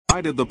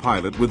provided the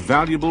pilot with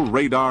valuable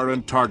radar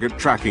and target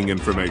tracking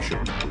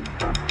information.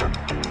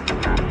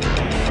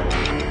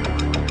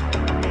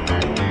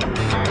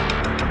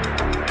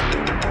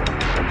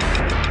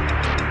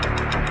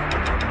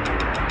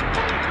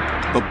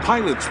 The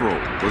pilot's role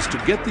was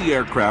to get the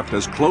aircraft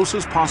as close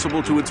as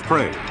possible to its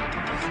prey,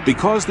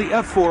 because the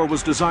F-4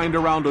 was designed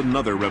around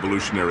another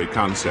revolutionary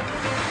concept.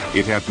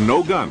 It had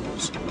no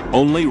guns,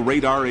 only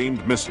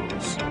radar-aimed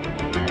missiles.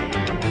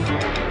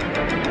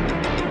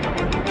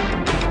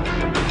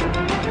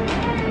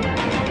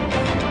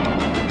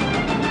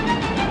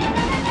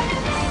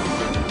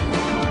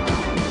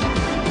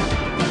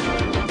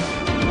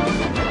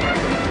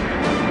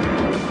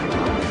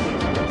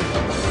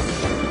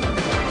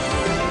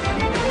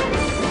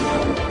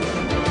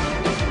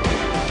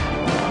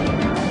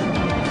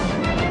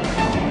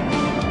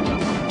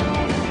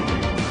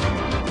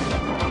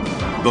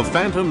 The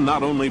Phantom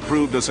not only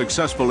proved a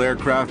successful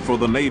aircraft for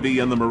the Navy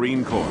and the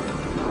Marine Corps,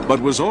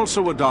 but was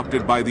also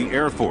adopted by the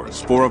Air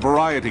Force for a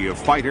variety of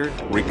fighter,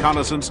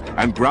 reconnaissance,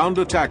 and ground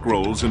attack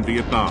roles in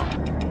Vietnam.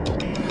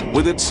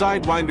 With its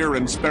Sidewinder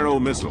and Sparrow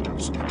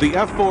missiles, the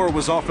F-4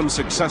 was often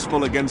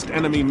successful against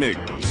enemy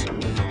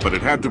MiGs, but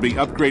it had to be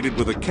upgraded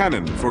with a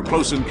cannon for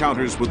close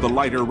encounters with the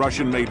lighter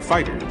Russian-made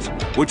fighters,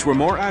 which were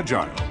more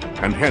agile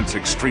and hence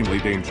extremely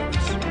dangerous.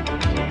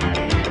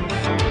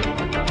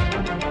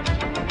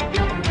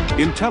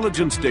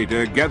 Intelligence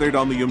data gathered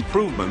on the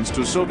improvements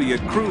to Soviet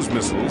cruise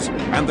missiles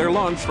and their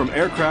launch from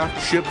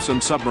aircraft, ships,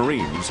 and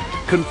submarines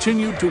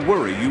continued to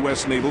worry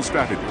U.S. naval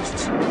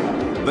strategists.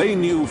 They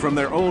knew from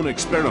their own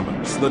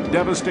experiments the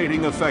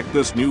devastating effect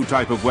this new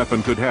type of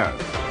weapon could have,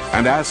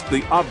 and asked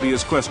the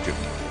obvious question: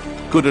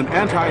 could an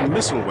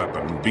anti-missile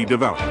weapon be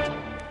developed?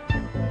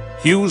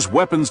 Hughes'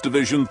 Weapons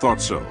Division thought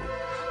so.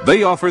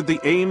 They offered the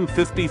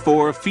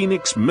AIM-54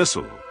 Phoenix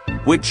missile,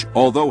 which,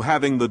 although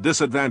having the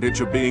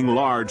disadvantage of being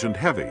large and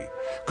heavy,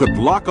 could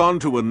lock on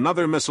to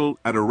another missile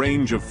at a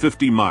range of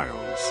 50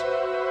 miles.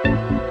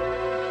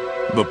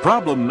 The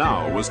problem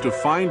now was to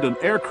find an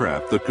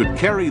aircraft that could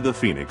carry the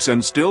Phoenix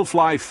and still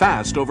fly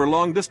fast over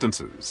long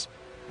distances.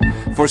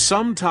 For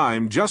some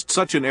time, just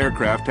such an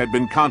aircraft had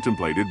been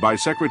contemplated by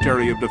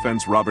Secretary of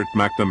Defense Robert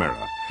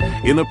McNamara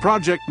in a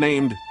project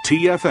named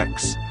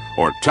TFX,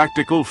 or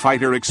Tactical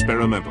Fighter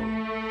Experimental.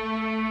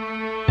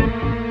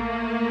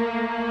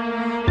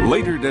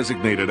 Later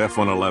designated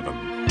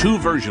F-111, two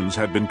versions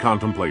had been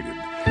contemplated: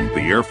 the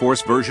Air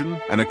Force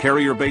version and a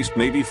carrier-based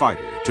Navy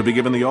fighter to be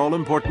given the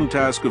all-important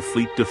task of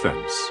fleet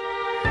defense.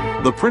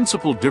 The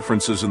principal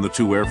differences in the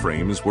two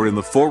airframes were in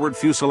the forward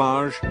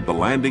fuselage, the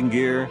landing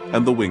gear,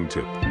 and the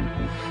wingtip.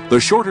 The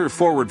shorter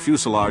forward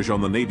fuselage on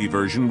the Navy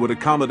version would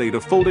accommodate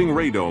a folding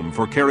radome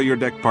for carrier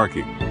deck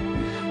parking.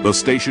 The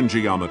station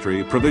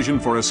geometry, provision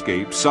for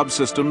escape,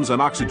 subsystems,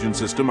 and oxygen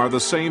system are the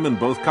same in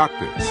both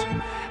cockpits,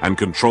 and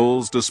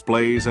controls,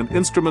 displays, and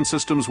instrument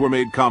systems were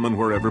made common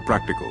wherever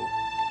practical.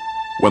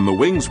 When the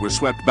wings were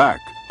swept back,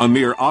 a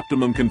near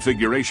optimum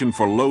configuration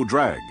for low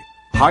drag,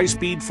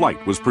 high-speed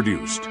flight was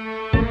produced.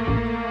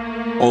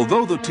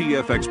 Although the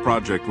TFX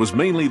project was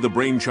mainly the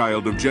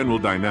brainchild of General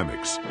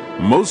Dynamics,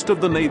 most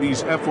of the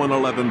Navy's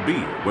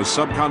F-111B was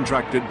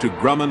subcontracted to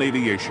Grumman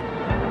Aviation.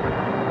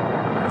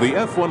 The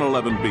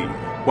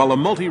F-111B, while a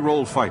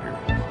multi-role fighter,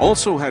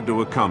 also had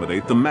to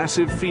accommodate the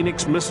massive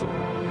Phoenix missile.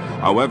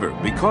 However,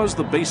 because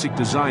the basic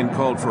design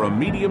called for a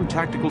medium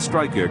tactical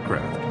strike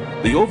aircraft,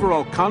 the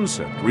overall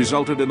concept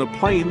resulted in a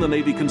plane the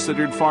Navy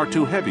considered far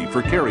too heavy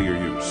for carrier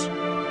use.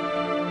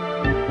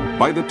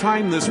 By the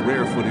time this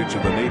rare footage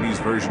of the Navy's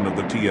version of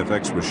the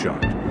TFX was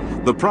shot,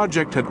 the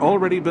project had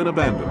already been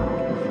abandoned,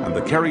 and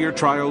the carrier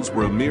trials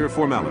were a mere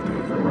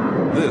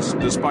formality. This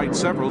despite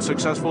several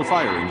successful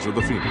firings of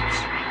the Phoenix.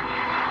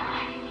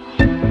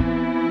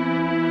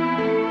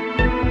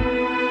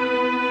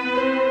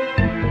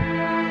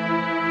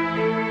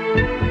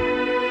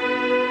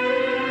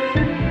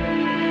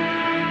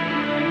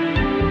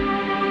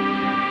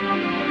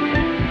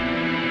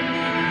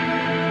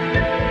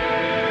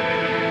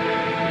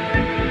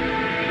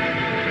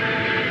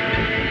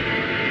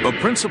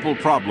 The principal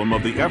problem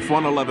of the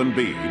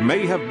F-111B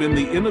may have been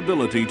the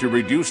inability to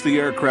reduce the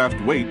aircraft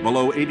weight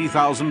below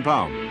 80,000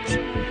 pounds.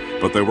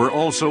 But there were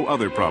also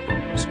other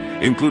problems,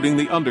 including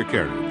the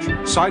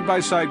undercarriage,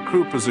 side-by-side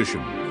crew position,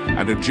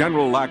 and a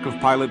general lack of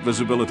pilot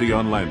visibility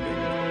on landing.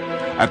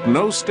 At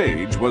no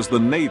stage was the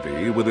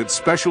Navy, with its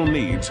special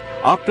needs,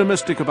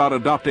 optimistic about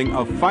adopting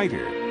a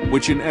fighter,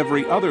 which in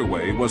every other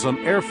way was an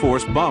Air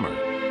Force bomber.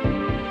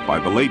 By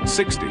the late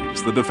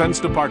 60s, the Defense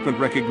Department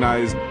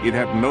recognized it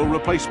had no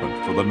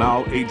replacement for the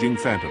now aging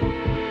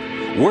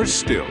Phantom. Worse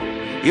still,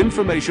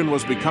 information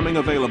was becoming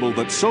available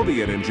that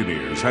Soviet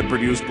engineers had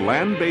produced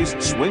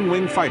land-based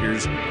swing-wing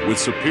fighters with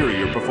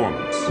superior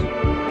performance.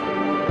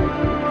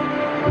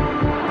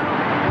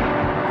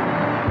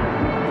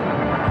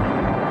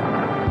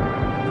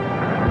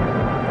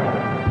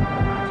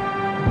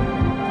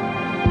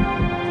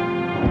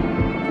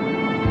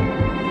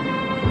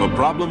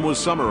 The problem was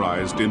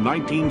summarized in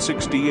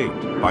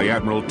 1968 by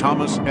Admiral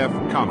Thomas F.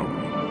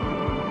 Conway.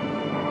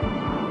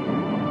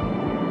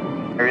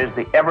 There is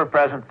the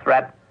ever-present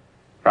threat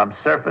from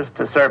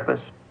surface-to-surface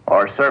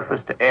or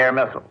surface-to-air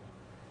missiles,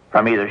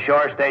 from either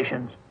shore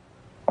stations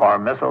or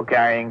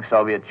missile-carrying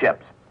Soviet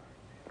ships.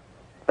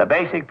 The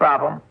basic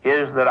problem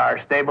is that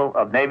our stable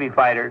of Navy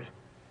fighters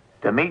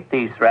to meet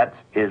these threats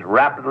is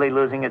rapidly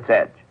losing its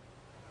edge.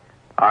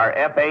 Our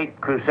F-8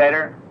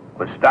 Crusader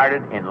was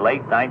started in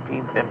late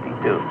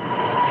 1952,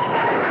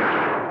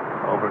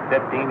 over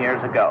 15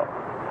 years ago.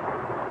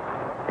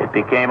 It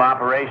became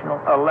operational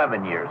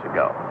 11 years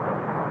ago.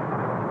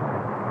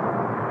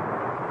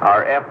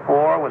 Our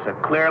F-4 was a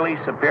clearly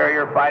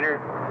superior fighter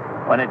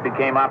when it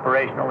became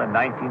operational in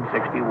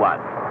 1961.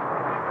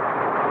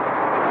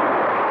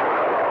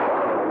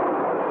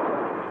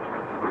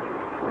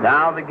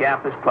 Now the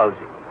gap is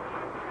closing.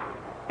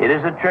 It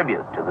is a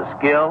tribute to the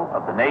skill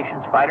of the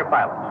nation's fighter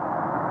pilots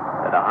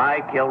that a high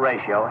kill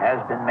ratio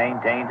has been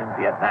maintained in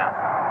Vietnam.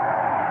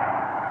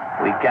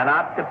 We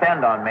cannot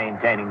depend on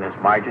maintaining this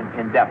margin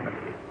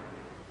indefinitely.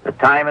 The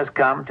time has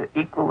come to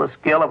equal the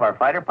skill of our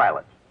fighter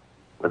pilots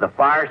with a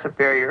far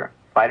superior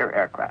fighter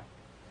aircraft,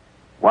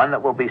 one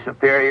that will be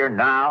superior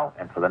now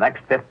and for the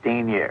next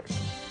 15 years.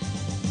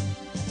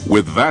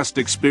 With vast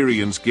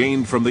experience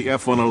gained from the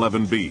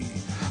F-111B,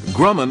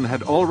 Grumman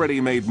had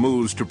already made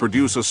moves to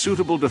produce a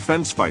suitable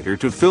defense fighter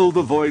to fill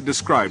the void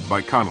described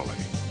by Connolly.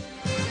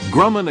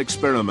 Grumman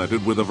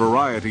experimented with a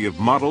variety of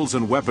models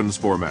and weapons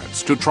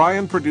formats to try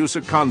and produce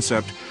a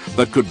concept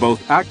that could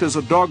both act as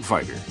a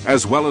dogfighter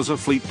as well as a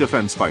fleet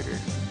defense fighter.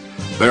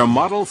 Their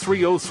Model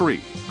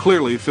 303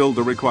 clearly filled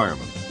the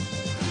requirement.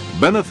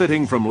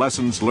 Benefiting from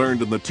lessons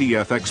learned in the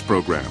TFX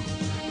program,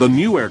 the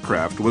new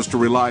aircraft was to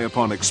rely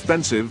upon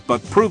expensive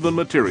but proven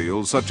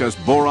materials such as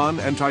boron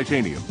and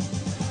titanium.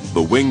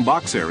 The wing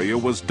box area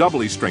was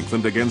doubly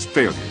strengthened against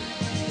failure.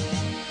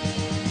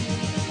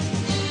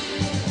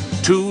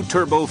 2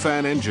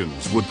 turbofan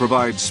engines would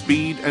provide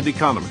speed and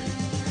economy,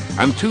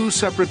 and 2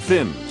 separate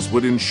fins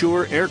would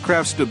ensure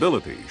aircraft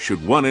stability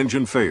should one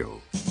engine fail.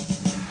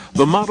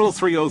 The Model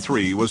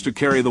 303 was to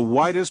carry the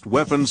widest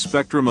weapons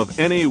spectrum of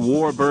any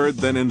warbird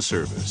then in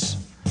service.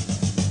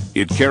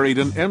 It carried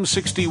an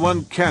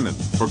M61 cannon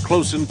for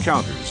close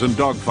encounters and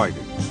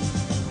dogfighting,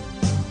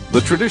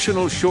 the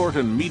traditional short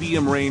and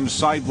medium-range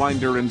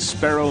Sidewinder and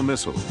Sparrow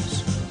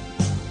missiles,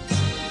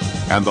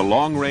 and the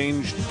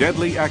long-range,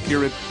 deadly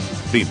accurate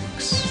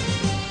Phoenix.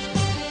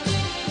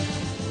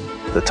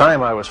 At the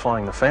time I was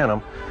flying the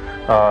Phantom,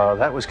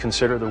 that was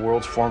considered the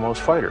world's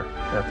foremost fighter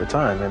at the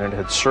time, and it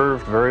had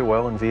served very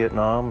well in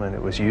Vietnam, and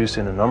it was used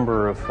in a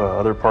number of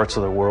other parts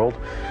of the world.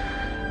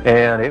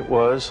 And it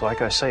was,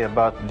 like I say,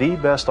 about the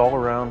best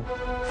all-around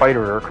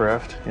fighter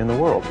aircraft in the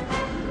world.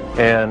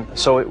 And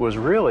so it was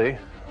really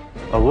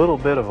a little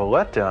bit of a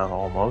letdown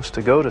almost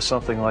to go to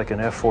something like an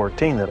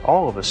F-14 that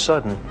all of a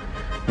sudden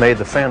made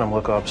the Phantom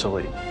look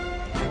obsolete.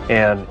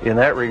 And in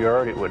that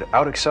regard, it would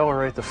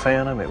out-accelerate the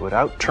Phantom, it would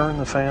out-turn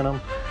the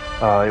Phantom,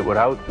 it would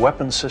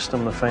out-weapon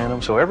system the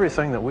Phantom. So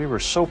everything that we were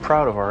so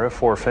proud of our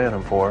F-4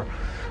 Phantom for,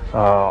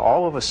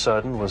 all of a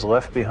sudden was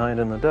left behind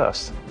in the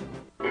dust.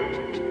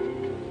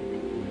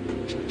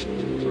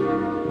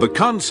 The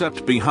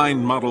concept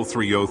behind Model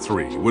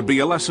 303 would be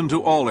a lesson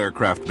to all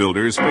aircraft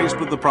builders faced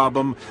with the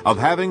problem of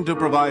having to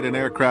provide an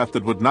aircraft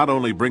that would not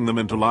only bring them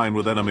into line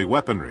with enemy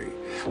weaponry,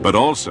 but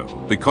also,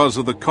 because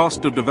of the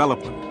cost of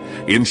development,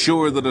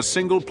 ensure that a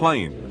single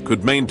plane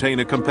could maintain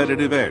a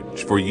competitive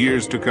edge for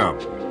years to come.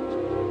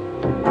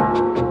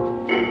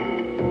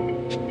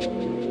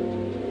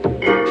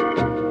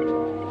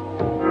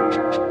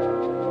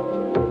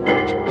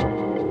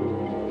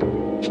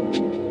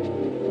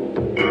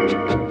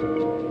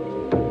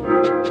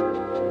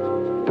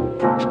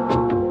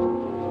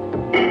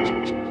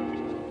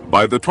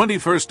 By the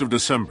 21st of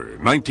December,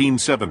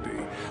 1970,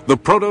 the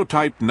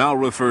prototype now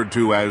referred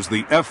to as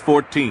the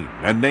F-14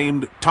 and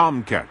named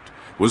Tomcat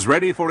was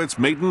ready for its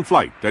maiden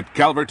flight at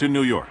Calverton,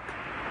 New York.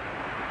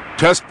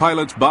 Test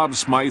pilots Bob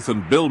Smythe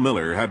and Bill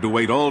Miller had to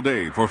wait all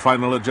day for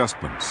final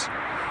adjustments.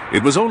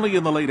 It was only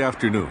in the late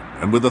afternoon,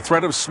 and with the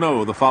threat of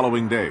snow the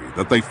following day,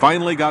 that they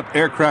finally got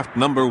aircraft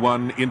number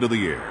 1 into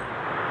the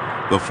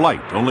air. The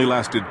flight only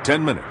lasted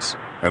 10 minutes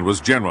and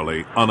was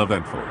generally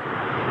uneventful.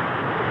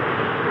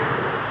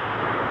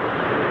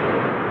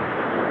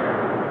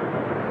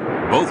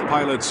 Both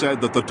pilots said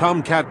that the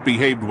Tomcat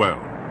behaved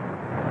well.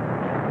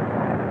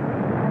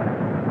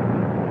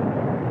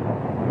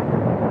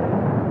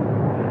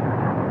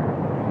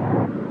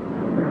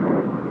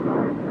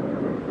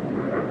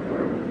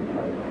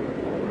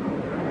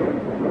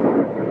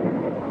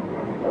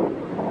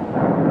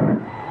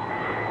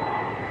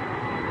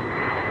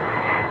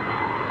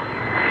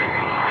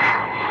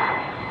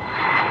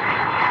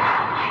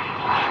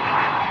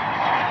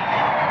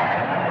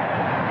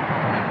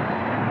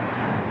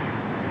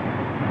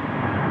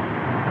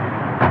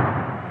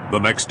 The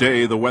next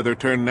day, the weather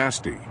turned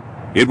nasty.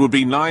 It would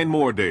be 9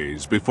 more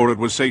days before it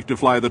was safe to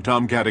fly the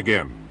Tomcat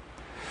again.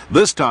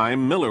 This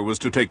time, Miller was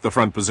to take the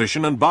front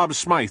position and Bob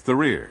Smythe the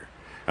rear,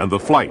 and the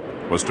flight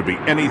was to be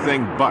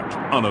anything but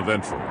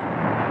uneventful.